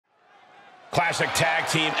Classic tag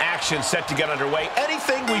team action set to get underway.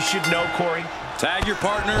 Anything we should know, Corey? Tag your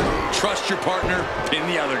partner, trust your partner, pin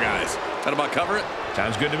the other guys. That about cover it?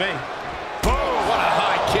 Sounds good to me. Oh, what a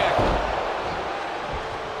high kick.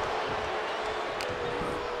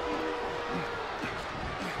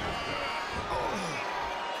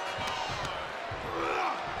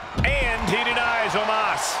 And he denies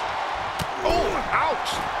Omos. Oh,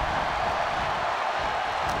 ouch.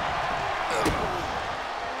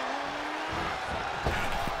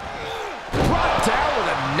 Brought down with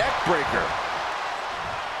a neck breaker.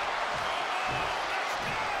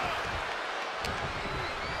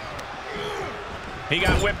 He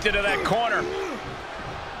got whipped into that corner.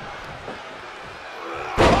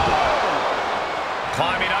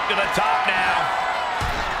 Climbing up to the top now.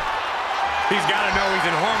 He's got to know he's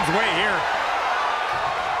in harm's way here.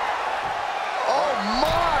 Oh,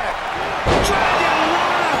 my! Dragon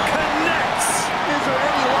Rana connects! Is there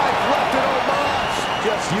any life left in Omos?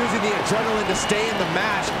 Just using the adrenaline to stay in the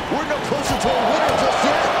match. We're no closer to a winner just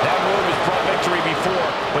yet. That move has brought victory before,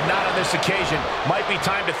 but not on this occasion. Might be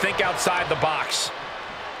time to think outside the box.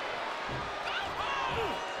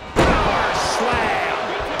 Power slam!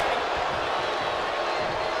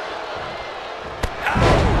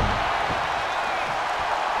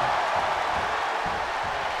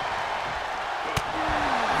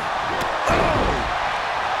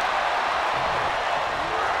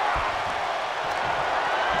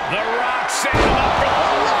 The Rock set him up for the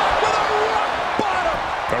Rock with a rock bottom.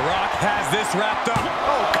 The Rock has this wrapped up.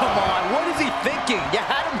 Oh, come on. What is he thinking? You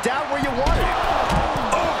had him down where you wanted.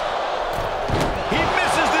 Oh. He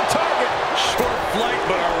misses the target. Short flight,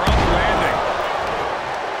 but a rough landing.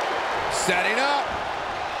 Setting up.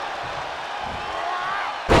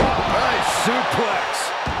 Nice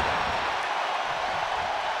suplex.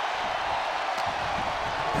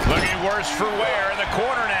 Looking worse for wear in the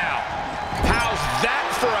corner now. How's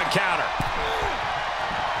that for a counter?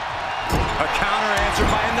 A counter answered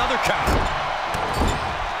by another counter.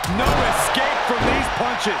 No escape from these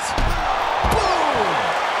punches. Boom!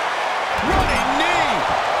 Running knee.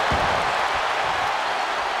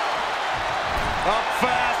 Up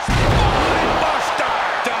fast. Buster.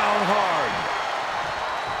 Down hard.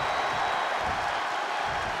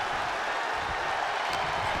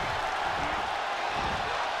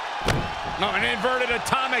 No, an inverted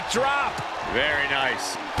atomic drop. Very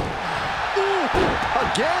nice. Ooh,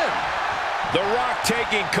 again. The Rock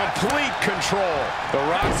taking complete control. The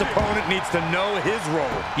Rock's opponent needs to know his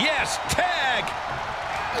role. Yes, tag.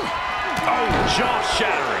 Oh,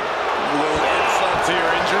 jaw-shattering. A little insult to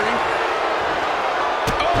your injury.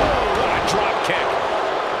 Oh, what a drop kick.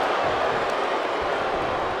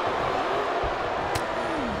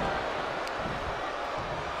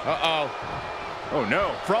 Uh-oh. Oh,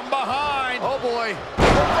 no. From behind. Oh, boy.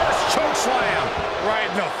 Reverse choke slam. Right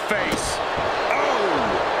in the face.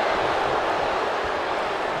 Oh.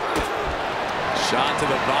 Shot to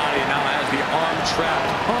the body, now has the arm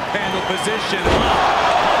trapped. Pump handle position.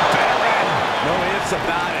 Baron. No ifs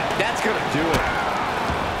about it. That's going to do it.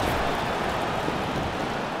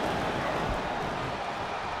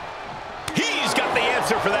 He's got the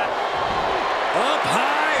answer for that. Up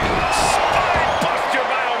high. Spine buster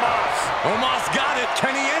by Omos. Omos got it.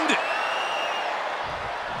 Can he end it?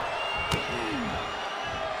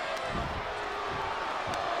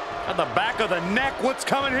 At the back of the neck. What's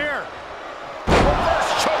coming here?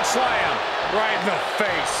 Reverse choke slam. Right in the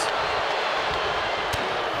face.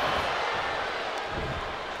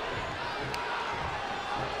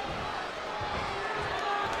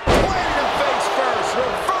 Planted him face first.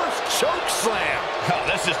 Reverse choke slam. Oh,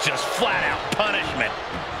 this is just flat-out punishment.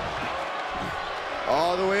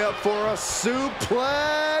 All the way up for a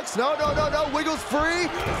suplex. No, no, no, no. Wiggles free.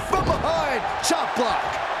 From behind. Chop block.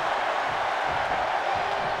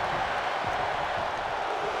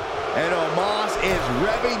 And Omos is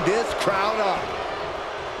revving this crowd up.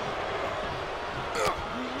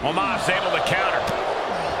 Omos able to counter.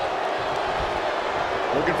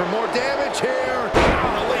 Looking for more damage here.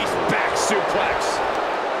 Release back suplex.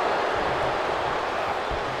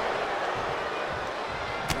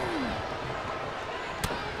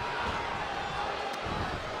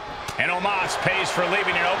 And Omos pays for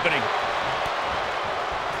leaving an opening.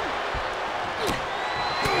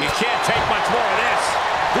 You can't take much more of this.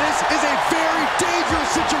 This is a very dangerous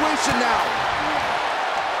situation now.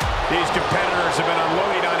 These competitors have been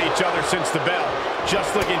unloading on each other since the bell,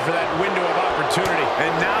 just looking for that window of opportunity.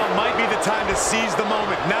 And now might be the time to seize the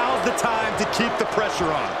moment. Now's the time to keep the pressure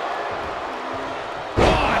on.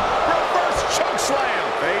 One, reverse choke slam.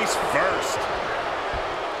 Face first.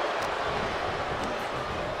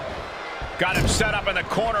 Got him set up in the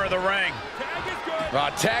corner of the ring.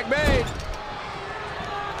 Tag made.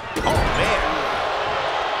 Oh, man.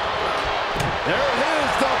 There it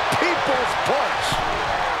is, the People's Punch.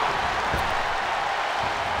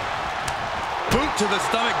 Boot to the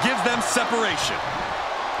stomach gives them separation.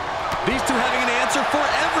 These two having an answer for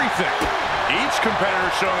everything. Each competitor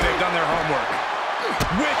showing they've done their homework.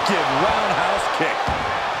 Wicked roundhouse kick.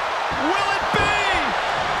 Will it be?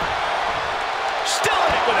 Still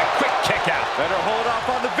in it with a quick kick out. Better hold off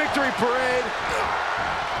on the victory parade.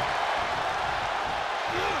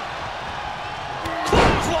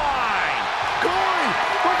 Clothesline! Corey,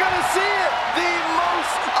 we're going to see it. The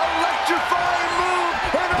most electrifying move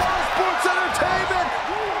in all sports entertainment.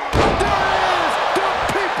 There it is, the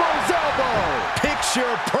People's Elbow.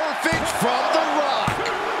 Picture perfect from The Rock.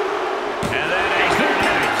 And then Ace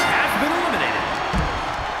Has been eliminated.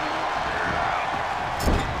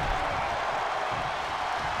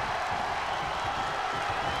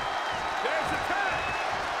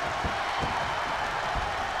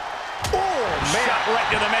 shot right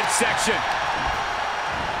to the midsection.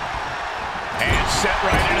 And set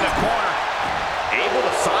right into the corner. Able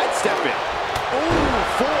to sidestep it. Ooh,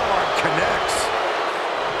 forearm connects.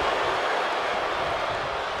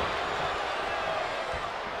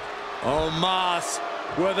 Omos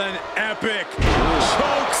with an epic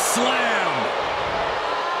choke slam.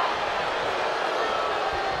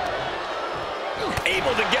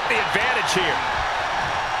 Able to get the advantage here.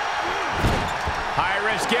 High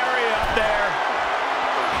risk area up there.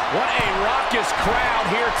 What a raucous crowd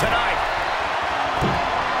here tonight.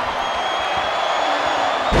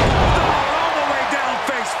 All the way down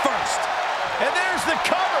face first. And there's the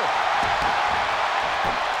cover.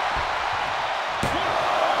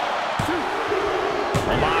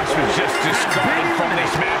 Omos was just discarded from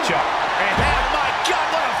this matchup. And oh my God,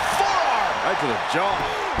 what a forearm! Right to the jaw.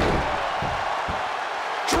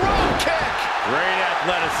 Drop kick. Great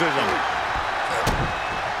athleticism.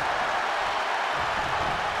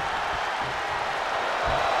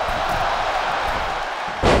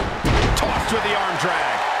 Tossed with the arm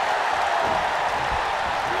drag.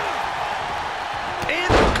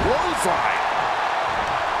 And the clothesline.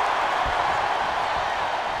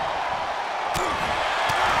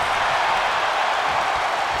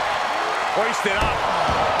 Hoisted up.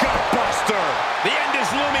 Gutbuster. The end is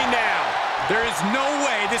looming now. There is no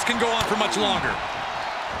way this can go on for much longer.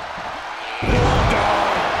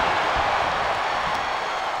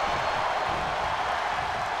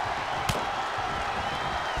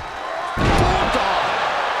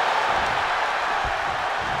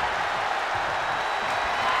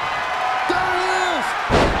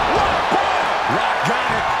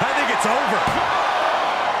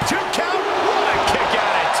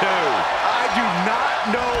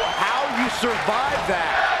 Survive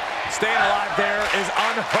that. Staying alive there is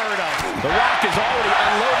unheard of. The Rock is already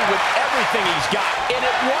unloaded with everything he's got, and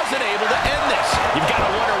it wasn't able to end this. You've got to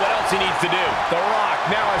wonder what else he needs to do. The Rock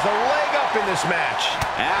now has a leg up in this match.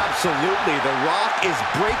 Absolutely. The Rock is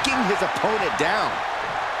breaking his opponent down.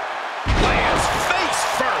 Lands face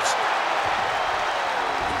first.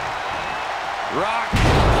 Rock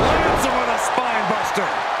lands him with a spine buster.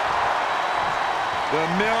 The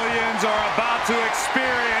millions are about to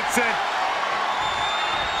experience it.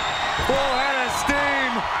 Full head of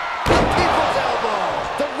steam. The People's Elbow.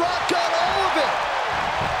 The Rock got all of it.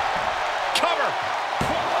 Cover.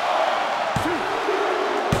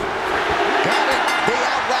 Got it. They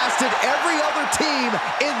outlasted every other team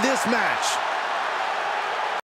in this match.